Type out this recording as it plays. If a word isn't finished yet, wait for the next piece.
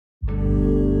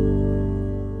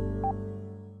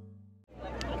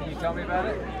tell me about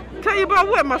it? Tell you about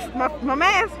what? My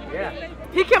mask? Yeah.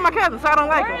 He killed my cousin, so I don't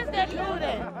like him.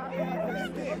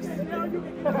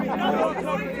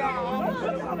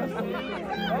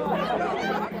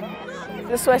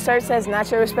 The sweatshirt says, "Not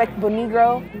your respectable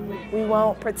Negro." We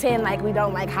won't pretend like we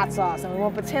don't like hot sauce, and we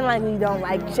won't pretend like we don't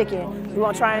like chicken. We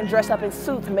won't try and dress up in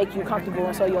suits to make you comfortable,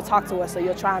 and so you'll talk to us, so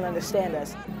you'll try and understand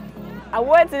us. I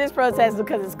wore it to this protest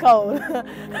because it's cold,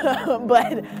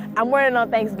 but I'm wearing it on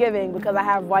Thanksgiving because I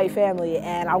have white family,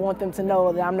 and I want them to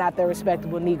know that I'm not their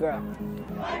respectable Negro.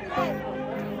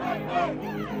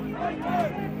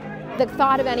 The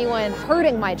thought of anyone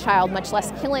hurting my child, much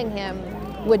less killing him,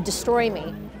 would destroy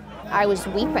me. I was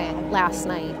weeping last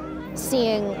night,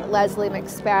 seeing Leslie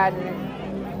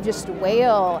McSpadden just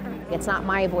wail. It's not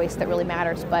my voice that really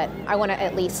matters, but I want to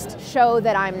at least show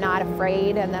that I'm not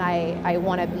afraid and that I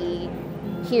want to be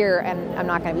here, and I'm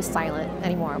not going to be silent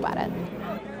anymore about it.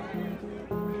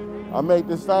 I made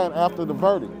this sign after the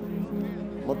verdict.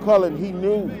 McCullen, he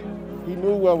knew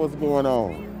what was going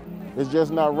on. It's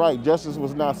just not right. Justice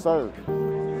was not served.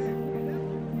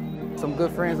 Some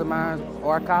good friends of mine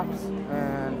are cops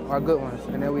and are good ones.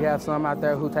 And then we have some out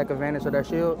there who take advantage of their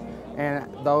shield, and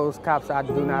those cops I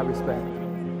do not respect.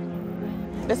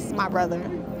 This is my brother.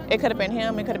 It could have been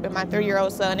him, it could have been my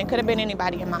 3-year-old son, it could have been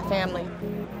anybody in my family.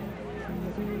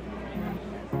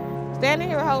 Standing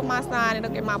here holding my sign, it'll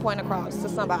get my point across to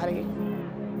somebody.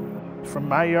 From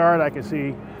my yard, I can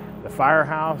see the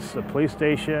firehouse, the police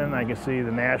station, I can see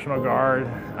the National Guard.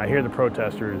 I hear the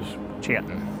protesters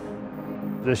chanting.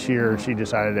 This year, she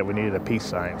decided that we needed a peace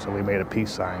sign, so we made a peace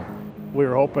sign. We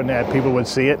were hoping that people would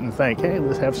see it and think, hey,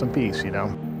 let's have some peace, you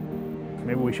know?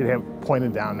 Maybe we should have it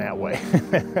pointed down that way.